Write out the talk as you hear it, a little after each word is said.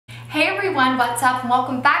everyone, what's up? And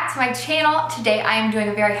welcome back to my channel. Today I am doing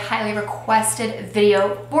a very highly requested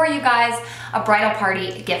video for you guys, a bridal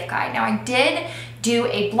party gift guide. Now I did do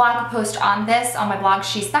a blog post on this on my blog,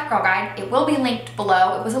 She's That Girl Guide. It will be linked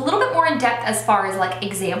below. It was a little bit more in depth as far as like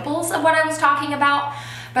examples of what I was talking about,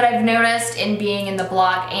 but I've noticed in being in the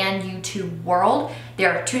blog and YouTube world,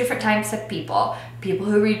 there are two different types of people. People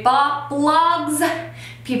who read blogs,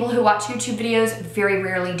 people who watch YouTube videos. Very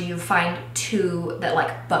rarely do you find two that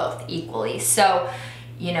like both equally. So,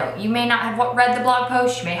 you know, you may not have read the blog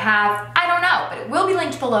post, you may have, I don't know, but it will be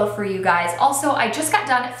linked below for you guys. Also, I just got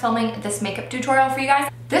done filming this makeup tutorial for you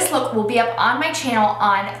guys. This look will be up on my channel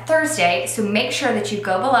on Thursday, so make sure that you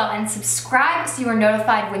go below and subscribe so you are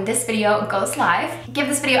notified when this video goes live. Give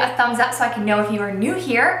this video a thumbs up so I can know if you are new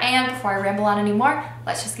here, and before I ramble on anymore,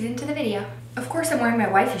 let's just get into the video. Of course I'm wearing my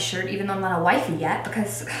wifey shirt even though I'm not a wifey yet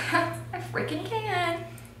because I freaking can.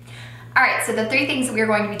 Alright, so the three things that we're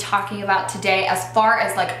going to be talking about today as far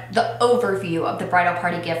as like the overview of the bridal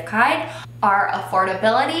party gift guide are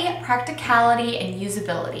affordability, practicality, and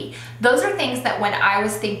usability. Those are things that when I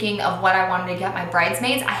was thinking of what I wanted to get my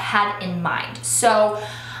bridesmaids, I had in mind. So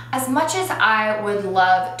as much as I would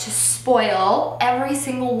love to spoil every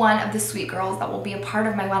single one of the sweet girls that will be a part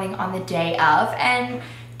of my wedding on the day of, and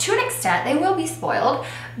to an extent, they will be spoiled,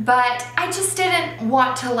 but I just didn't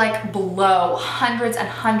want to like blow hundreds and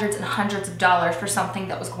hundreds and hundreds of dollars for something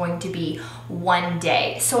that was going to be one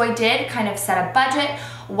day. So I did kind of set a budget,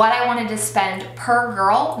 what I wanted to spend per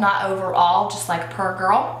girl, not overall, just like per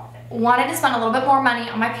girl. Wanted to spend a little bit more money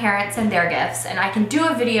on my parents and their gifts, and I can do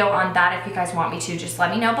a video on that if you guys want me to, just let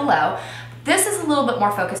me know below. This is a little bit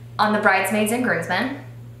more focused on the bridesmaids and groomsmen.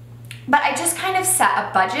 But I just kind of set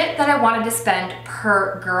a budget that I wanted to spend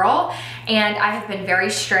per girl, and I have been very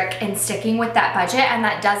strict in sticking with that budget, and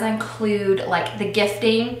that does include like the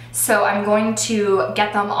gifting. So I'm going to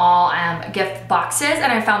get them all gift boxes,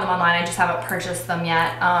 and I found them online. I just haven't purchased them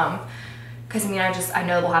yet because I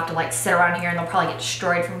know they'll have to like sit around here and they'll probably get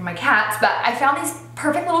destroyed from my cats, but I found these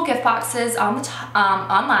perfect little gift boxes on the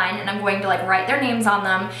online, and I'm going to like write their names on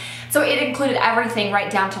them. So it included everything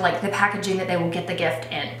right down to like the packaging that they will get the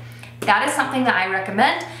gift in. That is something that I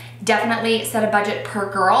recommend. Definitely set a budget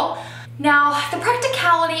per girl. Now, the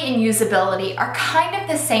practicality and usability are kind of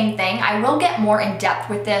the same thing. I will get more in depth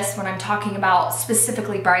with this when I'm talking about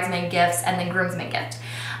specifically bridesmaid gifts and then groomsmaid gifts.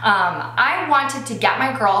 I wanted to get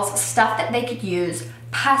my girls stuff that they could use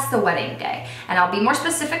past the wedding day, and I'll be more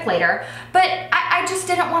specific later, but I just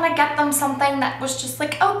didn't want to get them something that was just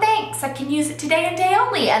like, oh thanks, I can use it today and day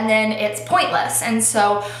only, and then it's pointless. And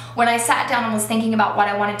so when I sat down and was thinking about what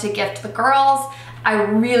I wanted to gift the girls, I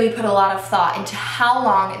really put a lot of thought into how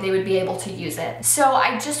long they would be able to use it. So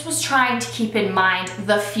I just was trying to keep in mind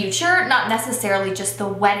the future, not necessarily just the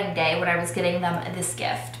wedding day when I was getting them this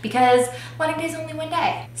gift, because wedding day is only one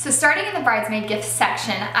day. So starting in the bridesmaid gift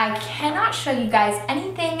section, I cannot show you guys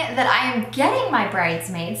anything that I am getting my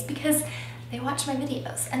bridesmaids because they watch my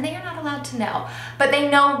videos and they are not allowed to know, but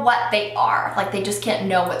they know what they are. Like they just can't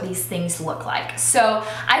know what these things look like. So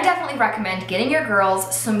I definitely recommend getting your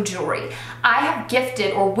girls some jewelry. I have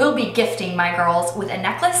gifted or will be gifting my girls with a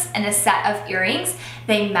necklace and a set of earrings.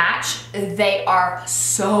 They match. They are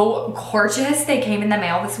so gorgeous. They came in the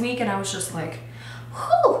mail this week and I was just like,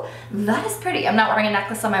 whew, that is pretty. I'm not wearing a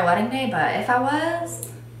necklace on my wedding day, but if I was,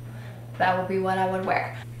 that would be what I would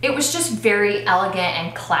wear. It was just very elegant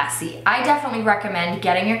and classy. I definitely recommend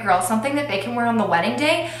getting your girls something that they can wear on the wedding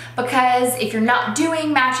day, because if you're not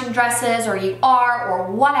doing matching dresses, or you are, or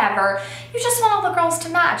whatever, you just want all the girls to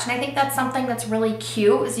match. And I think that's something that's really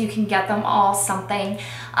cute, is you can get them all something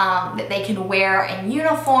that they can wear in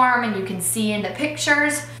uniform and you can see in the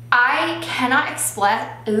pictures. I cannot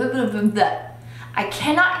express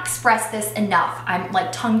this enough. I'm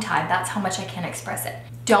like tongue-tied, that's how much I can express it.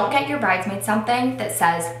 Don't get your bridesmaid something that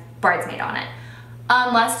says bridesmaid on it,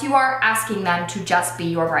 unless you are asking them to just be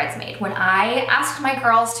your bridesmaid. When I asked my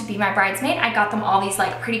girls to be my bridesmaid, I got them all these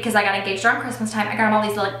like pretty, because I got engaged around Christmas time, I got them all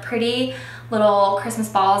these like pretty little Christmas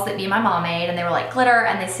balls that me and my mom made, and they were like glitter,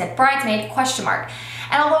 and they said bridesmaid ?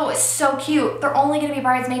 And although it was so cute, they're only gonna be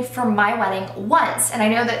bridesmaid for my wedding once, and I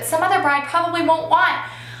know that some other bride probably won't want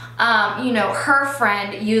you know, her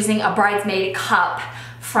friend using a bridesmaid cup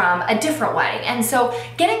from a different wedding. And so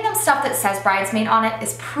getting them stuff that says bridesmaid on it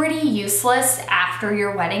is pretty useless after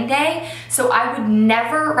your wedding day. So I would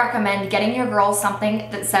never recommend getting your girls something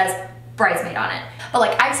that says bridesmaid on it. But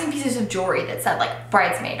like I've seen pieces of jewelry that said like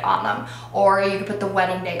bridesmaid on them, or you could put the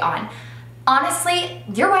wedding day on. Honestly,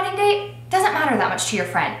 your wedding day doesn't matter that much to your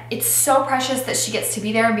friend. It's so precious that she gets to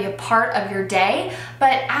be there and be a part of your day.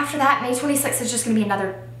 But after that, May 26th is just gonna be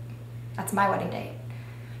another, that's my wedding day.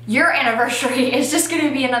 your anniversary is just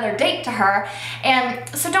gonna be another date to her. And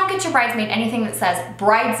so don't get your bridesmaid anything that says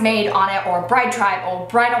bridesmaid on it or bride tribe or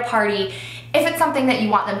bridal party if it's something that you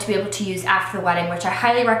want them to be able to use after the wedding, which I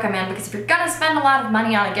highly recommend, because if you're gonna spend a lot of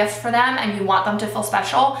money on a gift for them and you want them to feel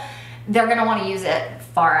special, they're gonna wanna use it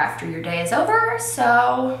far after your day is over.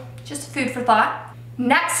 So just food for thought.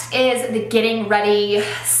 Next is the getting ready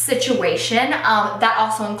situation. That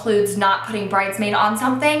also includes not putting bridesmaid on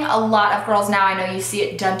something. A lot of girls now, I know you see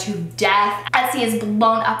it done to death. Etsy is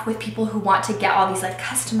blown up with people who want to get all these like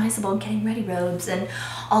customizable getting ready robes and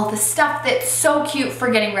all the stuff that's so cute for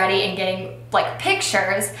getting ready and getting like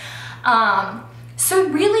pictures. So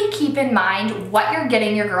really keep in mind what you're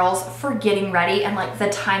getting your girls for getting ready and like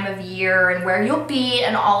the time of year and where you'll be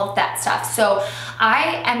and all of that stuff. So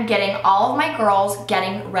I am getting all of my girls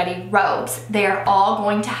getting ready robes. They are all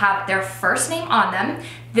going to have their first name on them.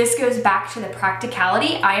 This goes back to the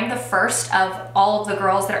practicality. I am the first of all of the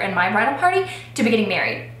girls that are in my bridal party to be getting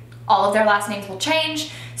married. All of their last names will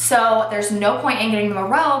change. So there's no point in getting them a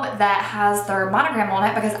robe that has their monogram on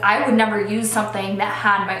it, because I would never use something that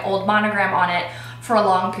had my old monogram on it for a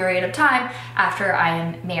long period of time after I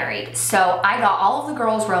am married. So I got all of the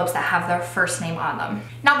girls' robes that have their first name on them.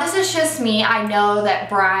 Now this is just me. I know that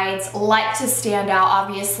brides like to stand out,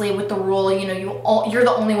 obviously, with the rule, you know, you're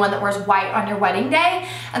the only one that wears white on your wedding day.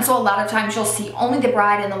 And so a lot of times you'll see only the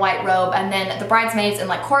bride in the white robe and then the bridesmaids in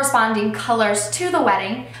like corresponding colors to the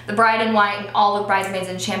wedding. The bride in white and all the bridesmaids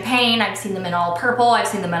in champagne. I've seen them in all purple. I've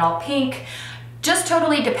seen them in all pink. Just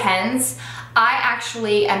totally depends. I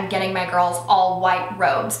actually am getting my girls all white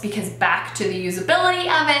robes because, back to the usability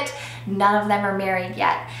of it, none of them are married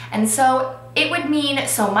yet. And so it would mean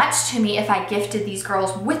so much to me if I gifted these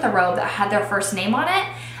girls with a robe that had their first name on it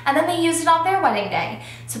and then they used it on their wedding day.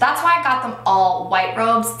 So that's why I got them all white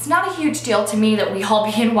robes. It's not a huge deal to me that we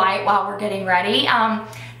all be in white while we're getting ready.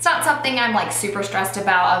 It's not something I'm like super stressed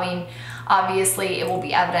about. I mean, obviously it will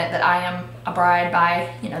be evident that I am a bride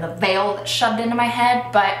by, you know, the veil that's shoved into my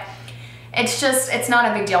head, but it's not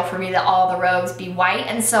a big deal for me that all the robes be white.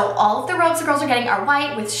 And so all of the robes the girls are getting are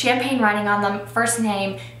white with champagne writing on them, first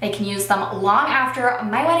name. They can use them long after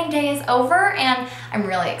my wedding day is over, and I'm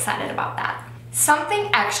really excited about that. Something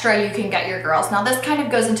extra you can get your girls. Now this kind of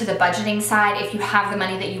goes into the budgeting side. If you have the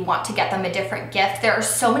money that you want to get them a different gift, there are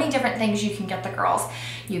so many different things you can get the girls.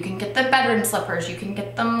 You can get the bedroom slippers, you can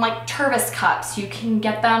get them like Tervis cups, you can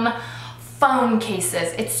get them phone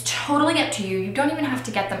cases. It's totally up to you. You don't even have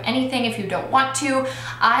to get them anything if you don't want to.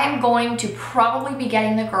 I'm going to probably be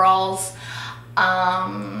getting the girls,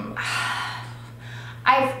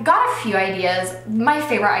 I've got a few ideas. My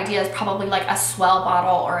favorite idea is probably like a Swell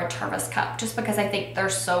bottle or a Tervis cup, just because I think they're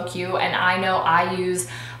so cute, and I know I use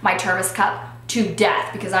my Tervis cup to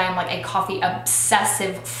death because I am like a coffee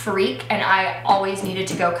obsessive freak and I always need a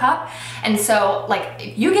to-go cup. And so like,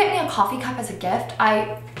 if you get me a coffee cup as a gift,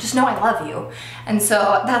 I just know I love you. And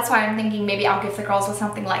so that's why I'm thinking maybe I'll gift the girls with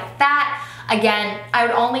something like that. Again, I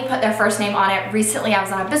would only put their first name on it. Recently I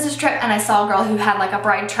was on a business trip and I saw a girl who had like a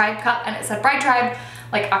Bride Tribe cup and it said Bride Tribe,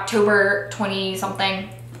 like October 20 something.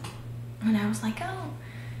 And I was like, oh,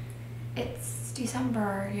 it's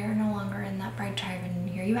December, you're no longer in that Bride Tribe and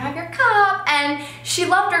here you have your cup. And she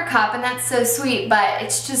loved her cup and that's so sweet, but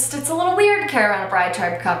it's a little weird to carry around a Bride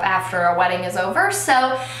Tribe cup after a wedding is over.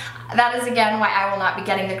 So that is again why I will not be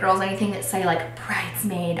getting the girls anything that say like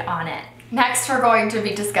bridesmaid on it. Next, we're going to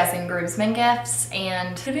be discussing groomsmen gifts,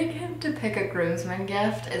 and getting him to pick a groomsman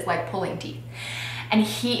gift is like pulling teeth. And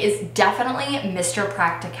he is definitely Mr.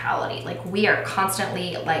 Practicality. Like, we are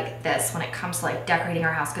constantly like this when it comes to like decorating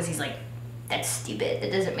our house, because he's like, that's stupid,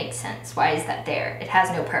 that doesn't make sense, why is that there? It has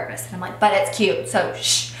no purpose. And I'm like, but it's cute, so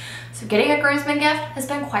shh. So getting a groomsman gift has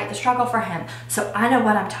been quite the struggle for him. So I know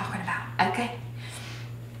what I'm talking about, okay?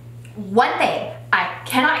 One thing I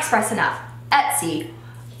cannot express enough, Etsy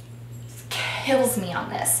kills me on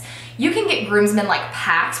this. You can get groomsmen like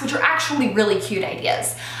packs, which are actually really cute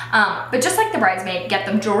ideas. But just like the bridesmaid, get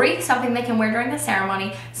them jewelry, something they can wear during the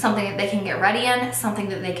ceremony, something that they can get ready in, something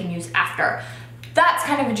that they can use after. That's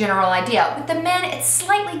kind of a general idea. With the men, it's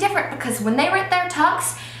slightly different because when they rent their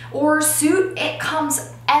tux or suit, it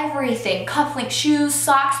comes everything. Cufflinks, shoes,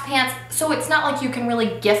 socks, pants. So it's not like you can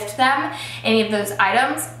really gift them any of those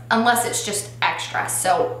items unless it's just extra.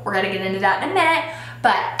 So we're gonna get into that in a minute.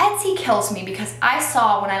 But Etsy kills me because I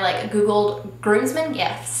saw when I like Googled groomsmen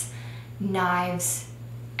gifts, knives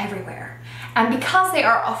everywhere. And because they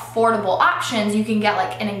are affordable options, you can get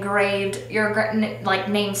like an engraved, your like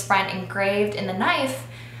name's front engraved in the knife.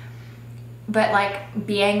 But like,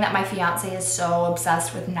 being that my fiance is so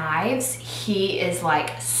obsessed with knives, he is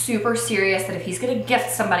like super serious that if he's gonna gift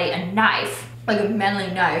somebody a knife, like a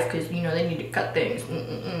manly knife, because you know they need to cut things.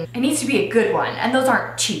 It needs to be a good one, and those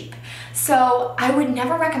aren't cheap. So I would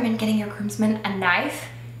never recommend getting your groomsmen a knife,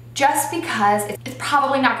 just because it's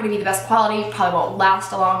probably not going to be the best quality, probably won't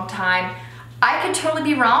last a long time. I could totally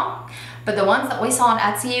be wrong, but the ones that we saw on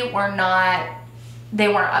Etsy were not, they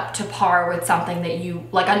weren't up to par with something that you,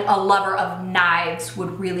 like a lover of knives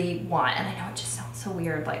would really want. And I know it just sounds so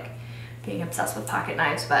weird, like being obsessed with pocket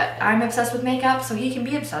knives, but I'm obsessed with makeup, so he can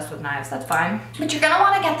be obsessed with knives, that's fine. But you're gonna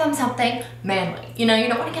wanna get them something manly. You know, you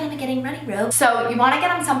don't wanna get them a getting ready robe. So you wanna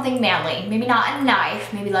get them something manly. Maybe not a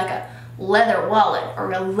knife, maybe like a leather wallet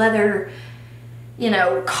or a leather, you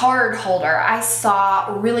know, card holder. I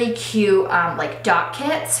saw really cute like dot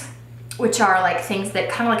kits, which are like things that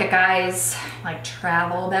kind of like a guy's like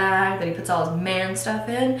travel bag that he puts all his man stuff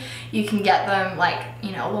in. You can get them like,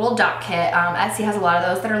 you know, a little dot kit. Etsy has a lot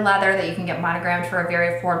of those that are leather that you can get monogrammed for a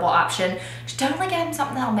very affordable option. Just definitely get them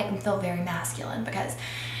something that'll make them feel very masculine, because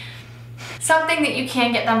something that you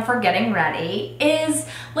can get them for getting ready is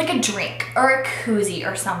like a drink or a koozie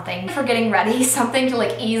or something for getting ready, something to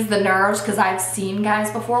like ease the nerves, because I've seen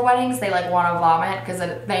guys before weddings, they like want to vomit because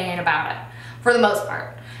they ain't about it for the most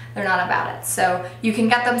part. They're not about it. So you can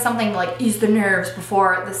get them something to like ease the nerves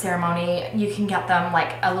before the ceremony. You can get them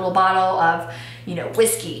like a little bottle of, you know,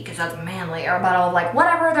 whiskey, because that's manly, or a bottle of like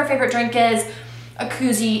whatever their favorite drink is, a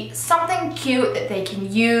koozie, something cute that they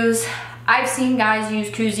can use. I've seen guys use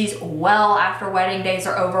koozies well after wedding days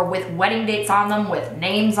are over, with wedding dates on them, with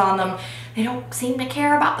names on them. They don't seem to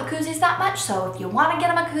care about the koozies that much, so if you want to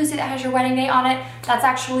get them a koozie that has your wedding date on it, that's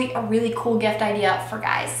actually a really cool gift idea for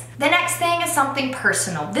guys. The next thing is something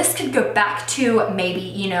personal. This could go back to maybe,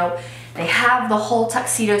 you know, they have the whole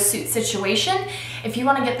tuxedo suit situation. If you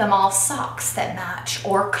want to get them all socks that match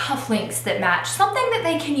or cufflinks that match, something that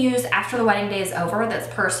they can use after the wedding day is over that's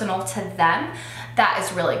personal to them, that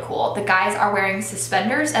is really cool. The guys are wearing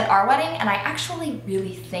suspenders at our wedding, and I actually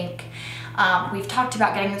really think we've talked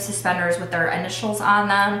about getting the suspenders with their initials on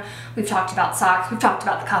them. We've talked about socks. We've talked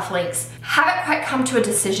about the cufflinks. Haven't quite come to a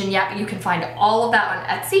decision yet, but you can find all of that on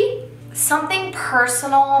Etsy. Something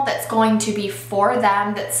personal that's going to be for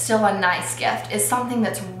them that's still a nice gift is something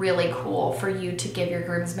that's really cool for you to give your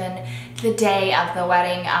groomsmen the day of the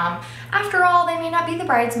wedding. After all, they may not be the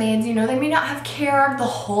bridesmaids, you know, they may not have cared the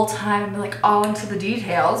whole time and be like all into the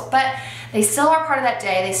details, but they still are part of that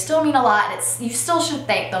day. They still mean a lot, and you still should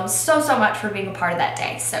thank them so much for being a part of that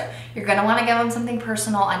day. So you're gonna wanna give them something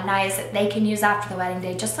personal and nice that they can use after the wedding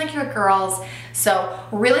day, just like your girls. So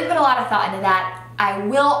really put a lot of thought into that. I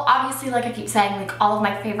will, obviously, like I keep saying, link all of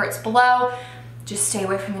my favorites below. Just stay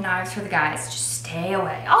away from the knives for the guys. Just stay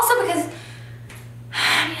away. Also because,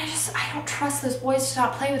 I mean, I don't trust those boys to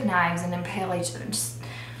not play with knives and impale each other.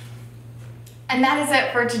 And that is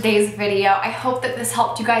it for today's video. I hope that this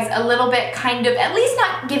helped you guys a little bit, kind of, at least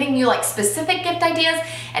not giving you like specific gift ideas.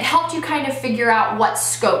 It helped you kind of figure out what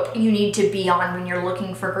scope you need to be on when you're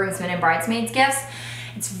looking for groomsmen and bridesmaids gifts.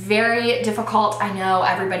 It's very difficult. I know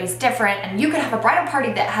everybody's different, and you could have a bridal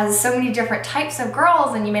party that has so many different types of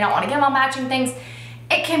girls, and you may not want to give them all matching things.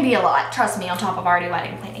 It can be a lot, trust me, on top of already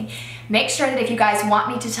wedding planning. Make sure that if you guys want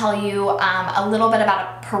me to tell you a little bit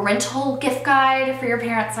about a parental gift guide for your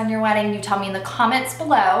parents on your wedding, you tell me in the comments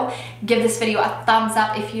below. Give this video a thumbs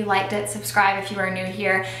up if you liked it, subscribe if you are new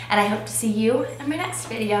here, and I hope to see you in my next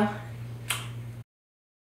video.